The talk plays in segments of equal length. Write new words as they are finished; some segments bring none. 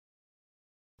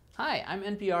Hi, I'm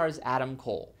NPR's Adam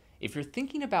Cole. If you're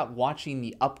thinking about watching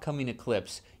the upcoming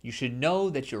eclipse, you should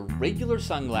know that your regular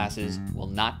sunglasses will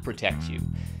not protect you.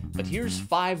 But here's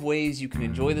 5 ways you can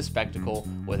enjoy the spectacle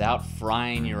without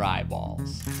frying your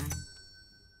eyeballs.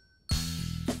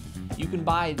 You can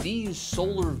buy these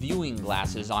solar viewing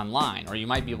glasses online, or you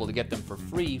might be able to get them for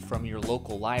free from your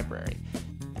local library.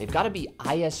 They've got to be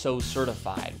ISO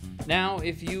certified. Now,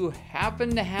 if you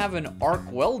happen to have an arc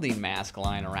welding mask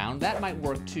lying around, that might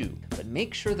work too, but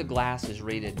make sure the glass is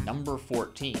rated number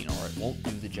 14 or it won't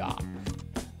do the job.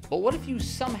 But what if you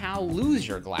somehow lose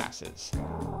your glasses?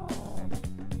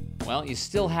 Well, you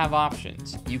still have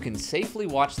options. You can safely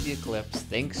watch the eclipse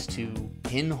thanks to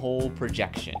pinhole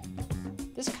projection.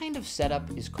 This kind of setup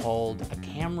is called a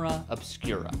camera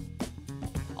obscura.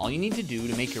 All you need to do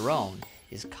to make your own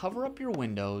is cover up your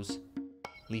windows,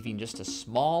 leaving just a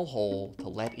small hole to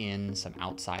let in some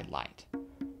outside light.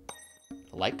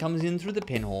 The light comes in through the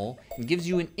pinhole and gives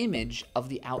you an image of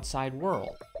the outside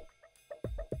world.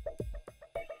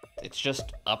 It's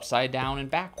just upside down and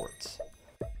backwards.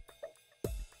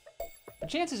 The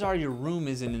chances are your room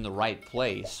isn't in the right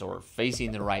place or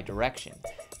facing the right direction,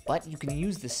 but you can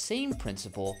use the same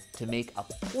principle to make a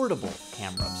portable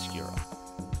camera obscura.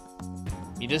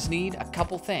 You just need a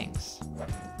couple things.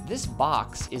 This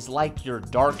box is like your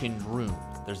darkened room.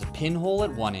 There's a pinhole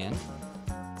at one end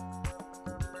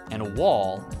and a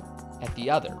wall at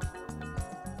the other.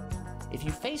 If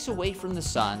you face away from the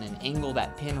sun and angle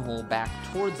that pinhole back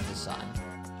towards the sun,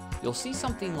 you'll see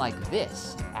something like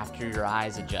this after your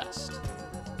eyes adjust.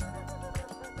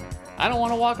 I don't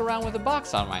want to walk around with a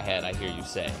box on my head, I hear you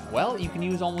say. Well, you can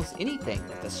use almost anything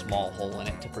with a small hole in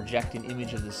it to project an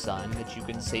image of the sun that you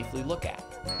can safely look at.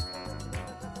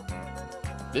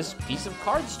 This piece of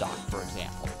cardstock, for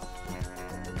example.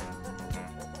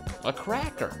 A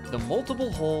cracker. The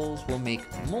multiple holes will make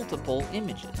multiple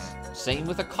images. Same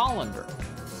with a colander.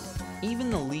 Even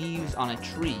the leaves on a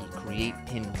tree create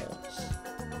pinholes.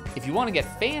 If you want to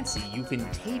get fancy, you can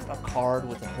tape a card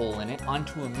with a hole in it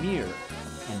onto a mirror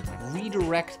and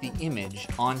redirect the image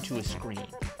onto a screen.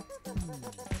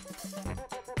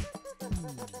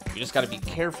 You just got to be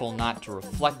careful not to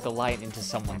reflect the light into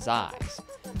someone's eyes.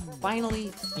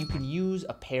 Finally, you can use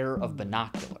a pair of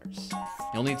binoculars.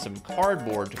 You'll need some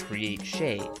cardboard to create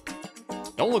shade.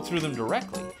 Don't look through them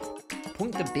directly.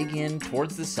 Point the big end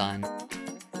towards the sun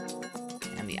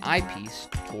and the eyepiece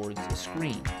towards the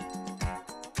screen.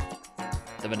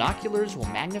 The binoculars will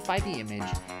magnify the image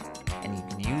and you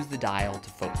can use the dial to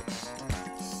focus.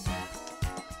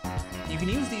 You can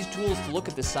use these tools to look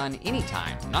at the sun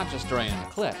anytime, not just during an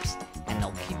eclipse, and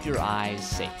they'll keep your eyes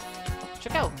safe.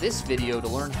 Check out this video to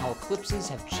learn how eclipses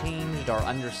have changed our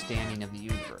understanding of the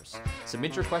universe.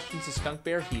 Submit your questions to Skunk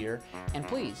Bear here, and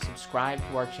please subscribe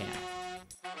to our channel.